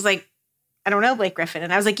 And Ace was like, "I don't know Blake Griffin."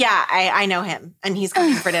 And I was like, "Yeah, I know him, and he's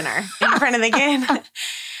coming for dinner," in front of the kid.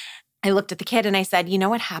 I looked at the kid, and I said, "You know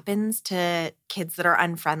what happens to kids that are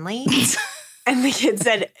unfriendly?" And the kid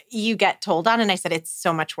said, "You get told on." And I said, "It's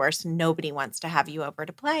so much worse. Nobody wants to have you over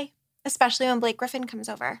to play, especially when Blake Griffin comes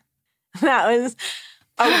over." That was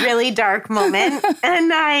a really dark moment.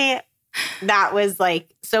 And that was a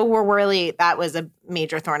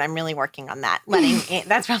major thorn. I'm really working on that.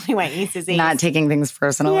 That's probably why Ace is Ace. Not taking things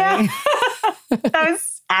personally. Yeah. That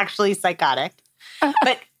was actually psychotic.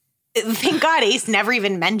 But thank God Ace never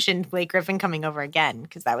even mentioned Blake Griffin coming over again,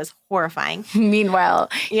 because that was horrifying. Meanwhile,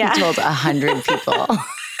 he told 100 people.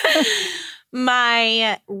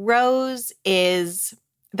 My rose is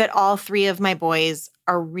that all three of my boys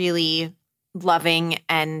are really loving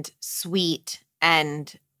and sweet,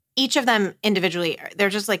 and each of them individually, they're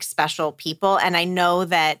just like special people. And I know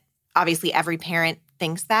that obviously every parent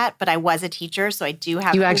thinks that, but I was a teacher, so I do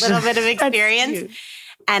have a little bit of experience.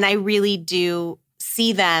 And I really do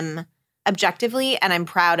see them objectively, and I'm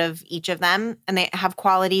proud of each of them. And they have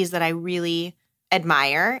qualities that I really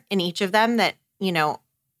admire in each of them that,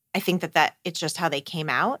 I think that it's just how they came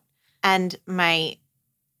out. And my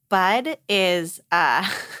bud is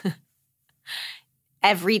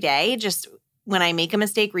every day, just when I make a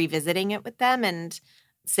mistake, revisiting it with them and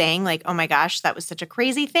saying like, "Oh my gosh, that was such a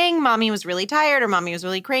crazy thing. Mommy was really tired," or "Mommy was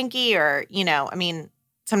really cranky," or,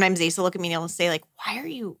 sometimes Ace will look at me and he'll say like, "Why are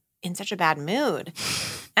you in such a bad mood?"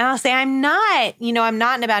 And I'll say, "I'm not, I'm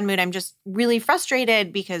not in a bad mood. I'm just really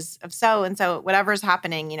frustrated because of so and so, whatever's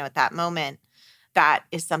happening, at that moment." That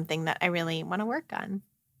is something that I really want to work on.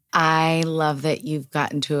 I love that you've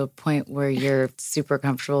gotten to a point where you're super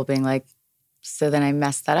comfortable being like, "So then I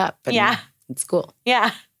messed that up." And it's cool.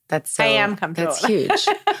 Yeah. I am comfortable. That's huge.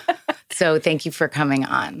 So thank you for coming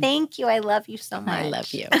on. Thank you. I love you so much. I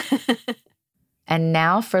love you. And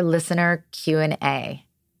now for listener Q&A.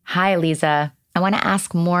 Hi, Lisa. I want to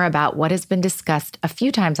ask more about what has been discussed a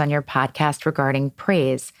few times on your podcast regarding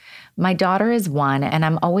praise. My daughter is 1, and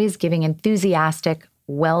I'm always giving enthusiastic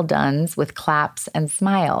well dones with claps and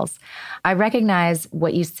smiles. I recognize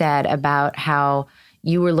what you said about how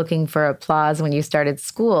you were looking for applause when you started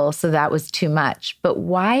school, so that was too much. But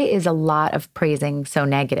why is a lot of praising so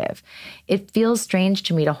negative? It feels strange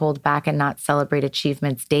to me to hold back and not celebrate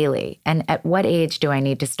achievements daily. And at what age do I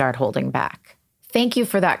need to start holding back? Thank you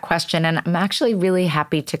for that question, and I'm actually really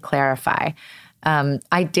happy to clarify.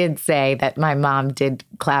 I did say that my mom did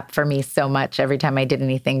clap for me so much every time I did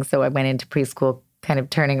anything. So I went into preschool kind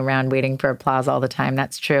of turning around, waiting for applause all the time.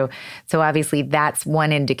 That's true. So obviously that's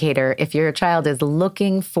one indicator. If your child is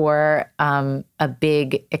looking for a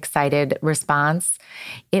big, excited response,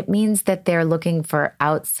 it means that they're looking for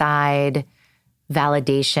outside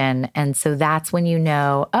validation. And so that's when you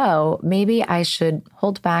know, oh, maybe I should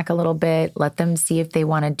hold back a little bit, let them see if they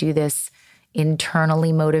want to do this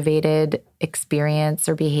internally motivated experience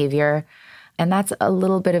or behavior. And that's a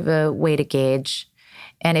little bit of a way to gauge.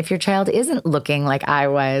 And if your child isn't looking like I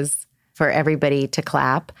was for everybody to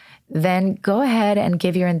clap, then go ahead and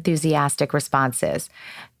give your enthusiastic responses.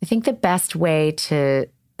 I think the best way to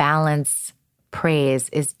balance praise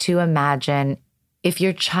is to imagine if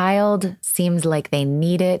your child seems like they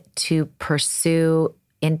need it to pursue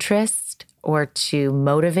interest or to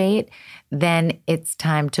motivate, then it's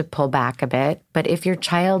time to pull back a bit. But if your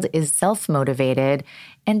child is self-motivated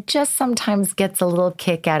and just sometimes gets a little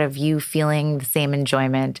kick out of you feeling the same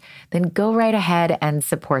enjoyment, then go right ahead and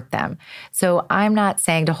support them. So I'm not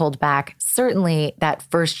saying to hold back. Certainly that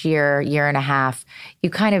first year, year and a half,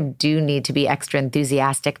 you kind of do need to be extra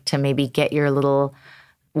enthusiastic to maybe get your little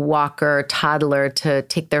walker, toddler to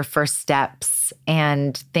take their first steps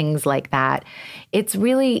and things like that. It's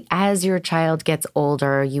really as your child gets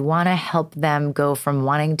older, you want to help them go from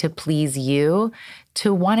wanting to please you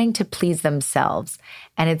to wanting to please themselves.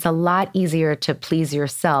 And it's a lot easier to please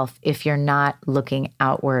yourself if you're not looking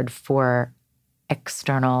outward for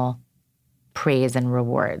external praise and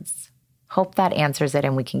rewards. Hope that answers it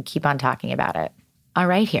and we can keep on talking about it. All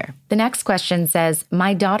right, here. The next question says,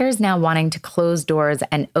 my daughter's now wanting to close doors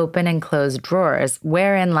and open and close drawers,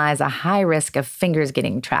 wherein lies a high risk of fingers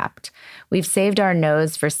getting trapped. We've saved our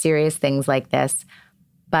nose for serious things like this,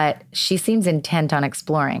 but she seems intent on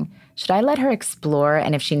exploring. Should I let her explore,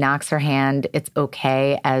 and if she knocks her hand, it's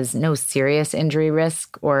okay as no serious injury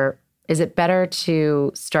risk? Or is it better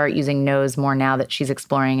to start using nose more now that she's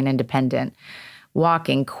exploring and independent?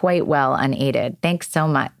 Walking quite well unaided. Thanks so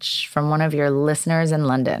much. From one of your listeners in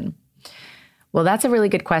London. Well, that's a really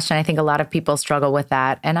good question. I think a lot of people struggle with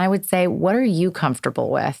that. And I would say, what are you comfortable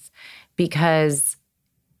with? Because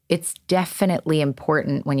it's definitely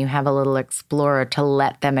important when you have a little explorer to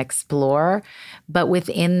let them explore, but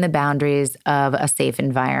within the boundaries of a safe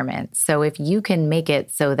environment. So if you can make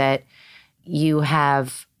it so that you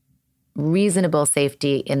have reasonable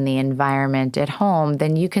safety in the environment at home,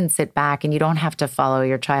 then you can sit back and you don't have to follow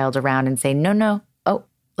your child around and say, no, oh,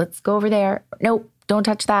 let's go over there. No, don't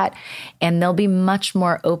touch that. And they'll be much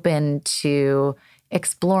more open to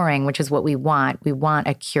exploring, which is what we want. We want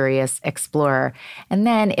a curious explorer. And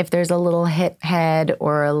then if there's a little hit head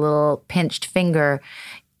or a little pinched finger,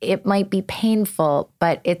 it might be painful,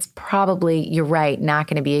 but it's probably, you're right, not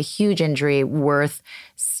going to be a huge injury worth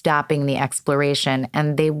stopping the exploration.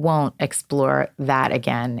 And they won't explore that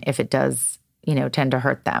again if it does, tend to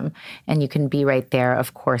hurt them. And you can be right there,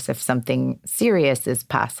 of course, if something serious is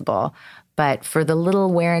possible. But for the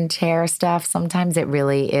little wear and tear stuff, sometimes it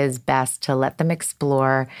really is best to let them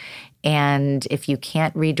explore. And if you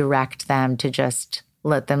can't redirect them, to just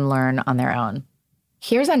let them learn on their own.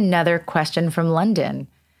 Here's another question from London.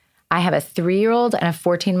 I have a 3-year-old and a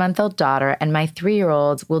 14-month-old daughter, and my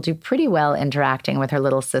 3-year-old will do pretty well interacting with her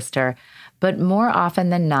little sister, but more often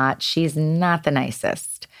than not, she's not the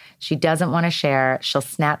nicest. She doesn't want to share. She'll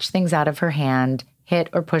snatch things out of her hand, hit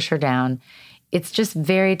or push her down. It's just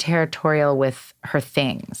very territorial with her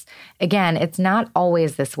things. Again, it's not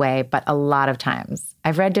always this way, but a lot of times.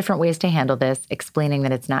 I've read different ways to handle this, explaining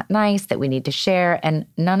that it's not nice, that we need to share, and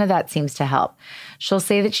none of that seems to help. She'll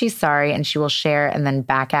say that she's sorry and she will share and then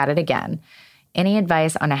back at it again. Any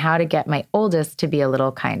advice on how to get my oldest to be a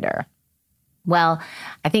little kinder? Well,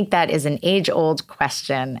 I think that is an age-old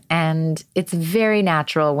question, and it's very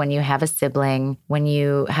natural when you have a sibling, when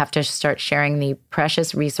you have to start sharing the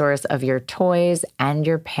precious resource of your toys and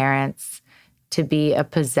your parents, to be a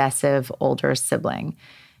possessive older sibling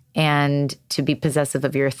and to be possessive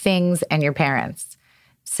of your things and your parents.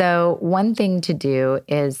 So one thing to do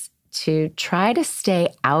is to try to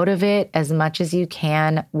stay out of it as much as you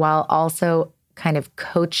can, while also kind of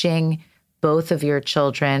coaching both of your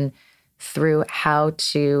children through how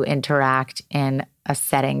to interact in a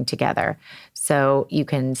setting together. So you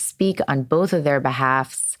can speak on both of their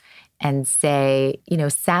behalfs and say,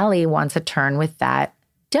 Sally wants a turn with that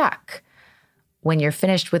duck. When you're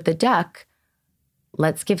finished with the duck,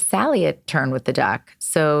 let's give Sally a turn with the duck.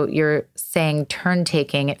 So you're saying turn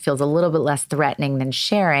taking, it feels a little bit less threatening than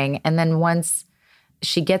sharing. And then once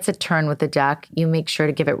she gets a turn with the duck, you make sure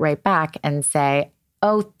to give it right back and say,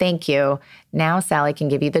 Oh, thank you. Now Sally can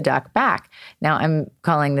give you the duck back. Now I'm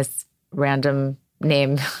calling this random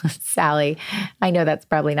name Sally. I know that's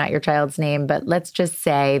probably not your child's name, but let's just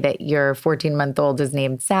say that your 14-month-old is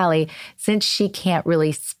named Sally. Since she can't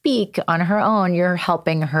really speak on her own, you're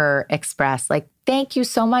helping her express like, thank you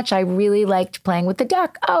so much. I really liked playing with the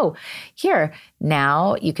duck. Oh, here.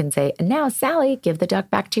 Now you can say, now Sally, give the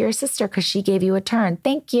duck back to your sister because she gave you a turn.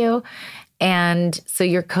 Thank you. And so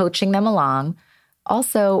you're coaching them along.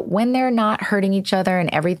 Also, when they're not hurting each other and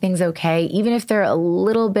everything's okay, even if they're a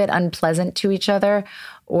little bit unpleasant to each other,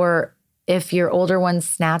 or if your older one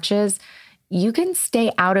snatches, you can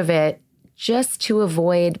stay out of it just to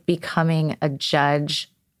avoid becoming a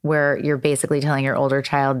judge where you're basically telling your older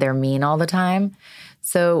child they're mean all the time.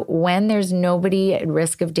 So when there's nobody at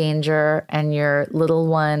risk of danger and your little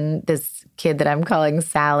one, this kid that I'm calling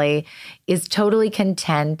Sally, is totally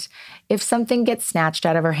content, if something gets snatched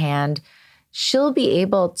out of her hand, she'll be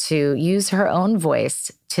able to use her own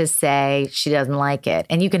voice to say she doesn't like it.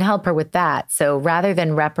 And you can help her with that. So rather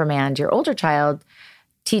than reprimand your older child,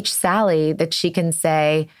 teach Sally that she can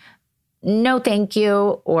say, no, thank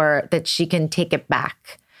you, or that she can take it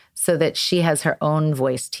back so that she has her own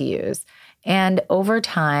voice to use. And over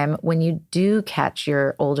time, when you do catch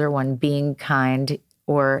your older one being kind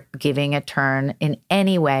or giving a turn in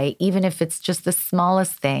any way, even if it's just the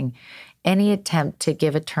smallest thing, any attempt to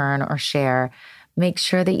give a turn or share, make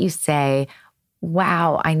sure that you say,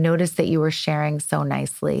 wow, I noticed that you were sharing so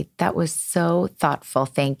nicely. That was so thoughtful.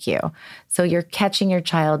 Thank you. So you're catching your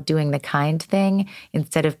child doing the kind thing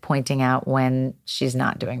instead of pointing out when she's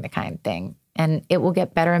not doing the kind thing. And it will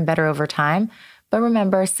get better and better over time. But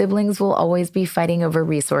remember, siblings will always be fighting over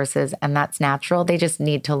resources, and that's natural. They just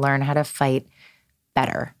need to learn how to fight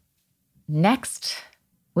better. Next,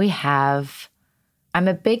 we have, I'm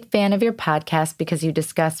a big fan of your podcast because you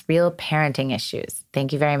discuss real parenting issues.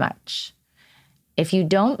 Thank you very much. If you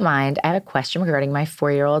don't mind, I have a question regarding my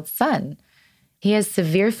 4-year-old son. He has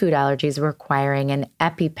severe food allergies requiring an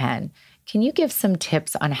EpiPen. Can you give some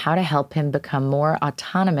tips on how to help him become more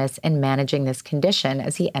autonomous in managing this condition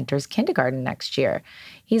as he enters kindergarten next year?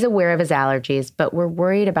 He's aware of his allergies, but we're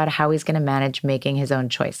worried about how he's going to manage making his own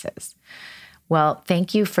choices. Well,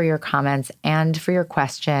 thank you for your comments and for your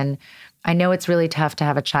question. I know it's really tough to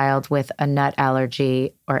have a child with a nut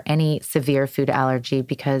allergy or any severe food allergy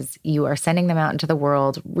because you are sending them out into the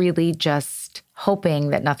world really just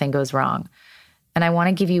hoping that nothing goes wrong. And I want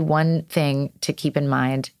to give you one thing to keep in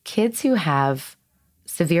mind. Kids who have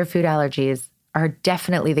severe food allergies are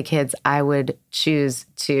definitely the kids I would choose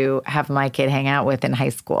to have my kid hang out with in high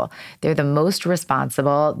school. They're the most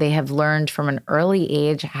responsible. They have learned from an early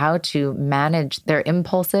age how to manage their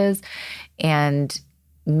impulses and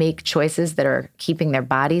make choices that are keeping their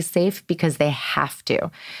bodies safe because they have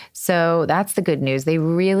to. So that's the good news. They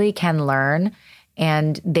really can learn,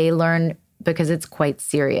 and they learn because it's quite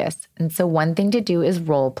serious. And so one thing to do is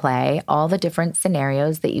role play all the different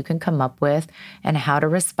scenarios that you can come up with and how to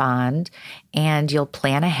respond. And you'll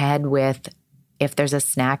plan ahead with if there's a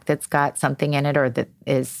snack that's got something in it or that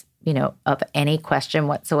is, of any question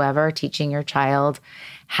whatsoever, teaching your child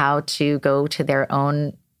how to go to their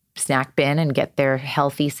own snack bin and get their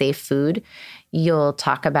healthy, safe food. You'll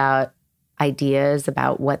talk about ideas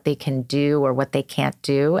about what they can do or what they can't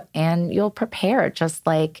do, and you'll prepare just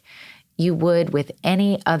like you would with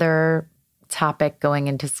any other topic going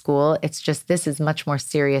into school. It's just this is much more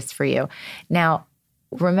serious for you. Now,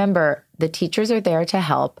 remember, the teachers are there to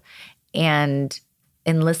help, and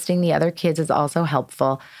enlisting the other kids is also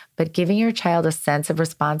helpful, but giving your child a sense of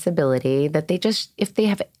responsibility that they just, if they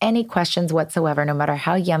have any questions whatsoever, no matter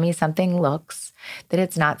how yummy something looks, that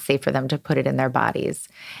it's not safe for them to put it in their bodies.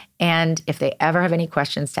 And if they ever have any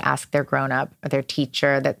questions, to ask their grown-up or their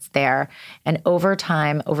teacher that's there. And over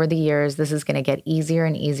time, over the years, this is going to get easier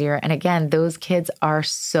and easier. And again, those kids are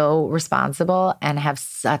so responsible and have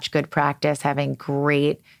such good practice, having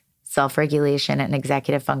great self-regulation and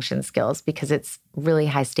executive function skills because it's really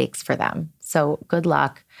high stakes for them. So good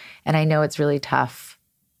luck. And I know it's really tough.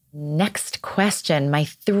 Next question. My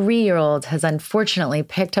 3-year-old has unfortunately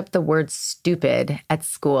picked up the word stupid at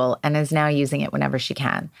school and is now using it whenever she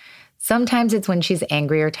can. Sometimes it's when she's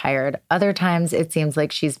angry or tired. Other times it seems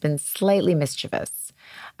like she's been slightly mischievous.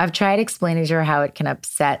 I've tried explaining to her how it can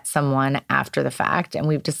upset someone after the fact, and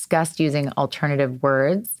we've discussed using alternative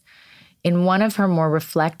words. In one of her more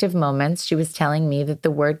reflective moments, she was telling me that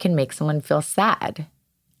the word can make someone feel sad.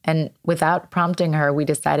 And without prompting her, we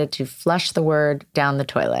decided to flush the word down the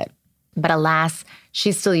toilet. But alas,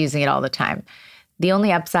 she's still using it all the time. The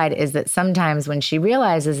only upside is that sometimes when she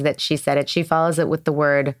realizes that she said it, she follows it with the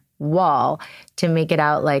word wall to make it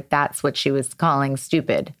out like that's what she was calling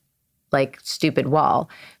stupid, like stupid wall.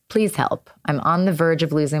 Please help. I'm on the verge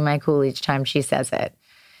of losing my cool each time she says it.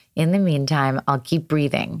 In the meantime, I'll keep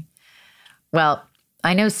breathing. Well,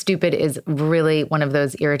 I know stupid is really one of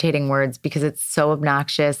those irritating words because it's so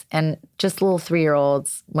obnoxious. And just little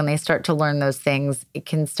 3-year-olds, when they start to learn those things, it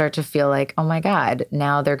can start to feel like, oh my God,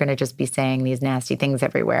 now they're going to just be saying these nasty things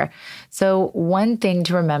everywhere. So one thing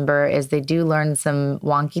to remember is they do learn some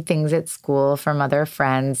wonky things at school from other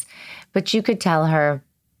friends, but you could tell her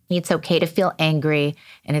it's okay to feel angry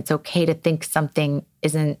and it's okay to think something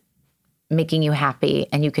isn't making you happy,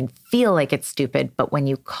 and you can feel like it's stupid, but when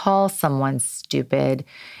you call someone stupid,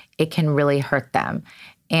 it can really hurt them.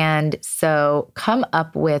 And so come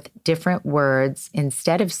up with different words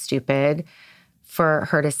instead of stupid for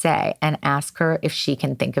her to say and ask her if she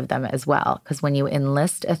can think of them as well. Because when you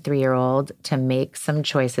enlist a 3-year-old to make some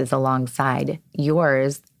choices alongside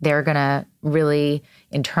yours, they're going to really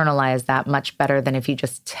internalize that much better than if you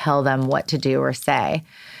just tell them what to do or say.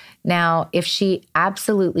 Now, if she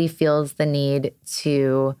absolutely feels the need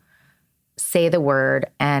to say the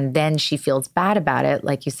word and then she feels bad about it,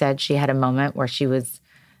 like you said, she had a moment where she was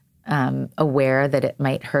aware that it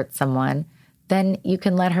might hurt someone, then you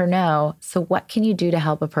can let her know. So what can you do to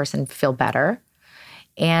help a person feel better?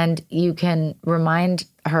 And you can remind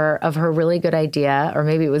her of her really good idea, or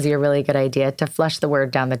maybe it was your really good idea, to flush the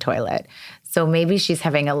word down the toilet. So maybe she's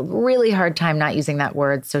having a really hard time not using that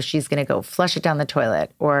word, so she's going to go flush it down the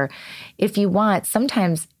toilet. Or if you want,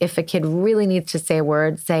 sometimes if a kid really needs to say a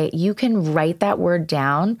word, say, you can write that word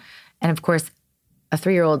down. And of course, a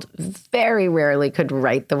 3-year-old very rarely could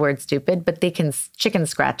write the word stupid, but they can chicken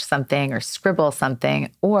scratch something or scribble something,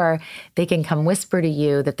 or they can come whisper to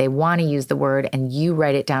you that they want to use the word and you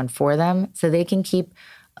write it down for them. So they can keep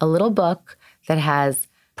a little book that has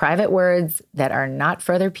private words that are not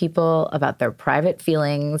for other people about their private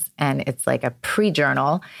feelings. And it's like a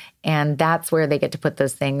pre-journal. And that's where they get to put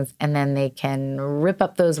those things. And then they can rip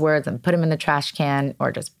up those words and put them in the trash can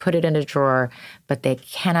or just put it in a drawer. But they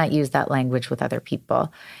cannot use that language with other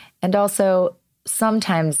people. And also,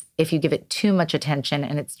 sometimes if you give it too much attention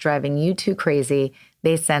and it's driving you too crazy,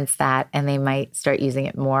 they sense that and they might start using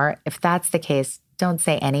it more. If that's the case, don't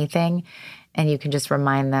say anything. And you can just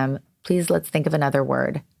remind them, please, let's think of another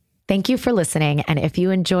word. Thank you for listening. And if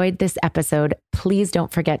you enjoyed this episode, please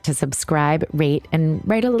don't forget to subscribe, rate, and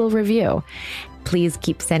write a little review. Please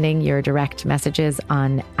keep sending your direct messages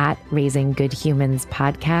on @RaisingGoodHumans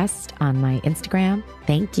podcast on my Instagram.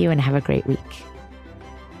 Thank you and have a great week.